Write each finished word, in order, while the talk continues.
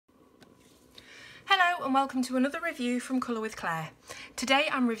Hello and welcome to another review from Colour with Claire. Today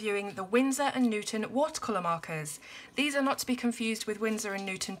I'm reviewing the Winsor & Newton watercolour markers. These are not to be confused with Winsor &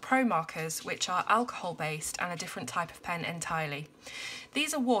 Newton Pro markers, which are alcohol based and a different type of pen entirely.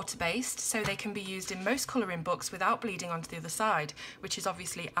 These are water based, so they can be used in most colouring books without bleeding onto the other side, which is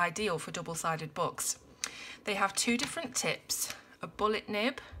obviously ideal for double-sided books. They have two different tips, a bullet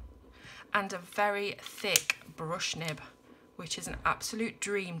nib and a very thick brush nib, which is an absolute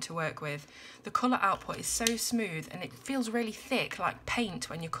dream to work with. The colour output is so smooth and it feels really thick like paint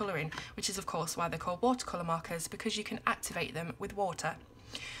when you're colouring, which is of course why they're called watercolour markers, because you can activate them with water.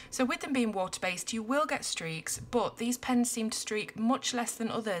 So with them being water based you will get streaks, but these pens seem to streak much less than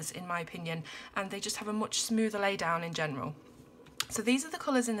others in my opinion, and they just have a much smoother laydown in general. So these are the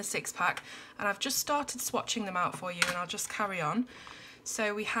colours in the 6-pack, and I've just started swatching them out for you and I'll just carry on.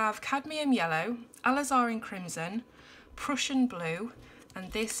 So we have cadmium yellow, alizarin crimson, Prussian blue,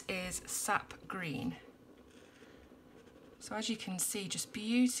 and this is sap green. So as you can see, just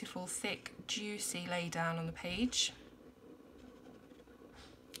beautiful, thick, juicy lay down on the page.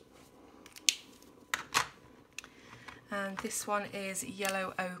 And this one is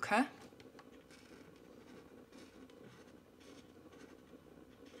yellow ochre.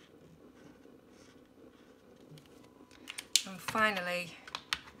 And finally,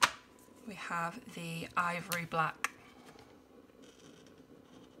 we have the ivory black.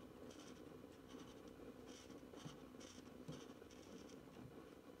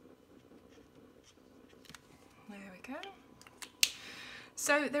 There we go.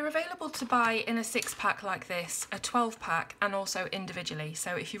 So they're available to buy in a 6-pack like this, a 12-pack, and also individually.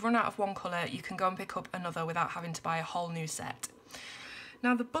 So if you run out of one colour, you can go and pick up another without having to buy a whole new set.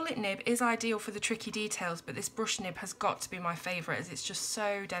 Now the bullet nib is ideal for the tricky details, but this brush nib has got to be my favourite as it's just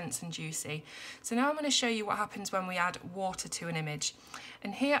so dense and juicy. So now I'm going to show you what happens when we add water to an image.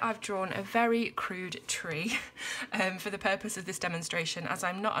 And here I've drawn a very crude tree for the purpose of this demonstration, as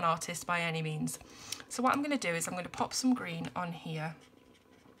I'm not an artist by any means. So what I'm going to do is I'm going to pop some green on here,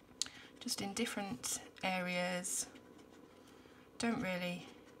 just in different areas. Don't really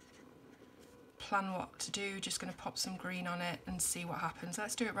plan what to do, just going to pop some green on it and see what happens.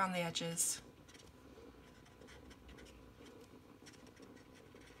 Let's do it around the edges.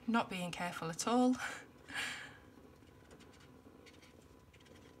 Not being careful at all.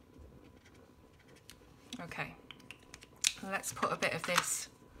 Okay, let's put a bit of this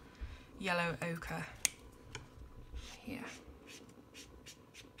yellow ochre here.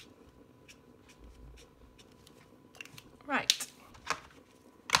 Right.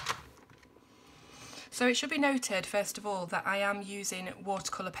 So it should be noted, first of all, that I am using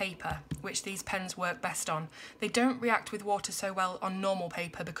watercolour paper, which these pens work best on. They don't react with water so well on normal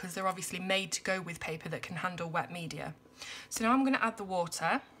paper because they're obviously made to go with paper that can handle wet media. So now I'm going to add the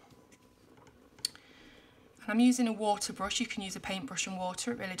water. And I'm using a water brush. You can use a paintbrush and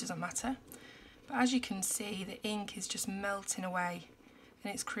water, it really doesn't matter. But as you can see, the ink is just melting away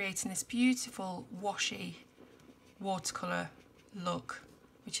and it's creating this beautiful washy watercolour look,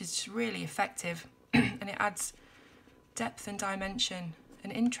 which is just really effective. And it adds depth and dimension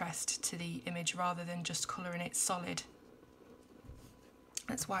and interest to the image rather than just colouring it solid.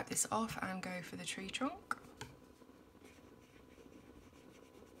 Let's wipe this off and go for the tree trunk.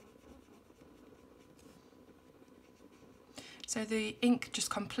 So the ink just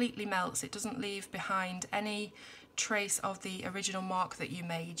completely melts, it doesn't leave behind any trace of the original mark that you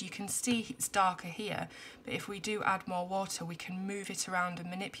made. You can see it's darker here, but if we do add more water we can move it around and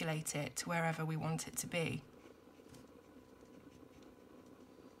manipulate it to wherever we want it to be.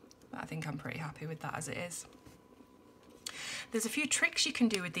 But I think I'm pretty happy with that as it is. There's a few tricks you can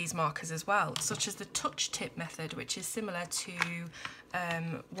do with these markers as well, such as the touch tip method, which is similar to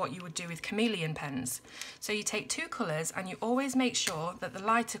what you would do with chameleon pens. So you take two colours and you always make sure that the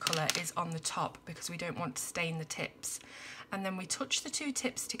lighter colour is on the top because we don't want to stain the tips. And then we touch the two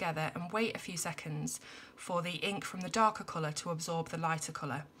tips together and wait a few seconds for the ink from the darker colour to absorb the lighter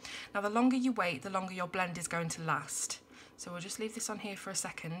colour. Now the longer you wait, the longer your blend is going to last. So we'll just leave this on here for a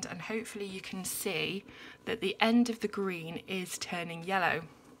second and hopefully you can see that the end of the green is turning yellow.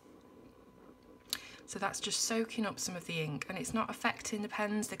 So that's just soaking up some of the ink and it's not affecting the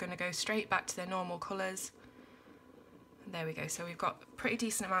pens, they're going to go straight back to their normal colours. And there we go, so we've got a pretty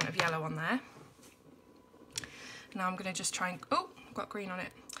decent amount of yellow on there. Now I'm going to just try and, oh, I've got green on it.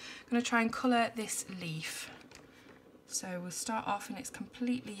 I'm going to try and colour this leaf. So we'll start off and it's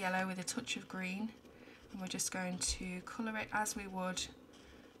completely yellow with a touch of green. And we're just going to colour it as we would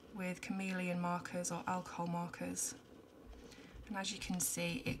with chameleon markers or alcohol markers. And as you can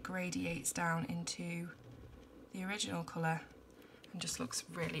see, it gradiates down into the original colour and just looks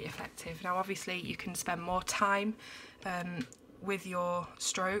really effective. Now obviously you can spend more time with your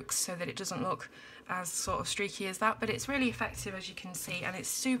strokes so that it doesn't look as sort of streaky as that, but it's really effective, as you can see, and it's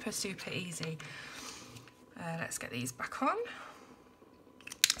super easy. Let's get these back on.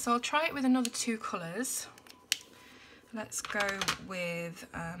 So I'll try it with another 2 colours. Let's go with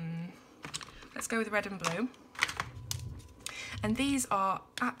red and blue. And these are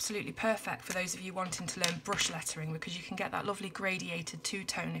absolutely perfect for those of you wanting to learn brush lettering, because you can get that lovely gradiated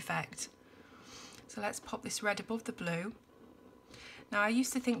 2-tone effect. So let's pop this red above the blue. Now I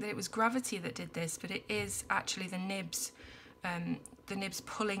used to think that it was gravity that did this, but it is actually the nibs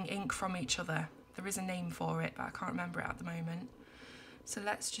pulling ink from each other. There is a name for it, but I can't remember it at the moment. So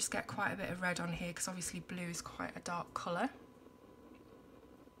let's just get quite a bit of red on here, because obviously blue is quite a dark colour.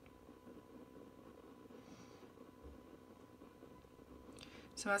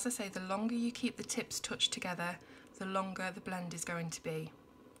 So as I say, the longer you keep the tips touched together, the longer the blend is going to be.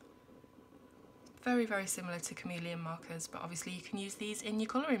 Very similar to chameleon markers, but obviously you can use these in your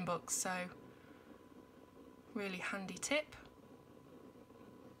colouring books, so really handy tip.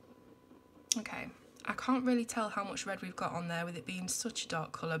 Okay, I can't really tell how much red we've got on there with it being such a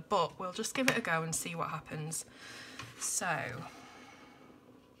dark colour, but we'll just give it a go and see what happens. So,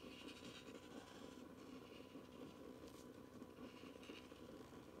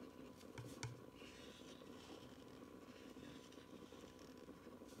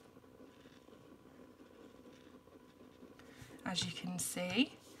 as you can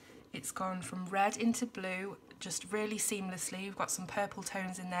see, it's gone from red into blue just really seamlessly. We've got some purple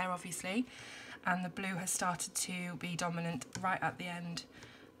tones in there obviously, and the blue has started to be dominant right at the end,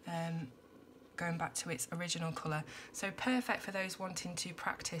 going back to its original colour. So perfect for those wanting to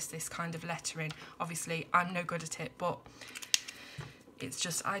practice this kind of lettering. Obviously I'm no good at it, but it's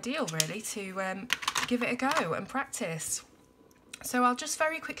just ideal really to give it a go and practice. So I'll just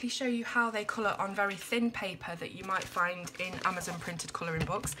very quickly show you how they colour on very thin paper that you might find in Amazon printed colouring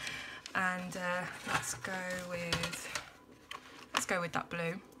books. And let's go with that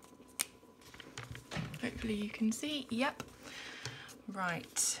blue. Hopefully you can see. Yep.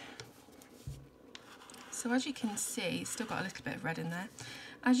 Right. So as you can see, it's still got a little bit of red in there.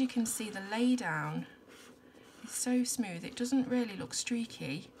 As you can see, the lay down is so smooth. It doesn't really look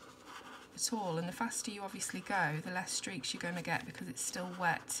streaky at all, and the faster you obviously go, the less streaks you're going to get because it's still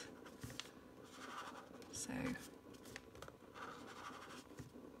wet. So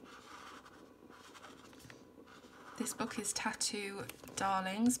this book is Tattoo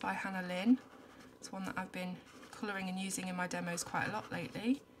Darlings by Hannah Lynn. It's one that I've been colouring and using in my demos quite a lot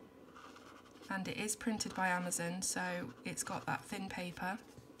lately, and it is printed by Amazon, so it's got that thin paper.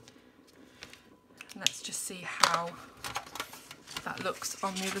 Let's just see how that looks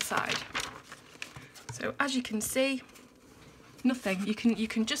on the other side. So as you can see, nothing. You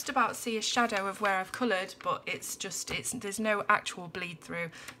can just about see a shadow of where I've coloured, but there's no actual bleed through.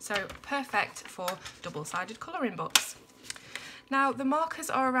 So perfect for double-sided colouring books. Now the markers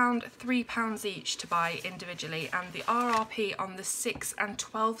are around £3 each to buy individually, and the RRP on the 6 and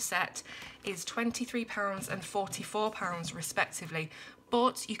 12 set is £23 and £44 respectively.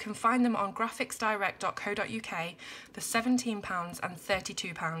 But you can find them on graphicsdirect.co.uk for £17 and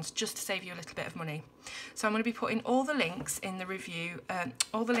 £32, just to save you a little bit of money. So I'm going to be putting all the links in the review,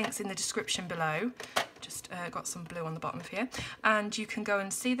 all the links in the description below. Just got some blue on the bottom of here, and you can go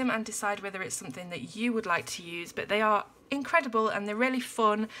and see them and decide whether it's something that you would like to use. But they are incredible and they're really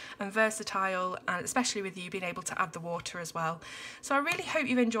fun and versatile, and especially with you being able to add the water as well. So I really hope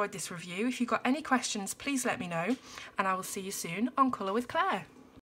you've enjoyed this review. If you've got any questions, please let me know, and I will see you soon on Colour with Claire.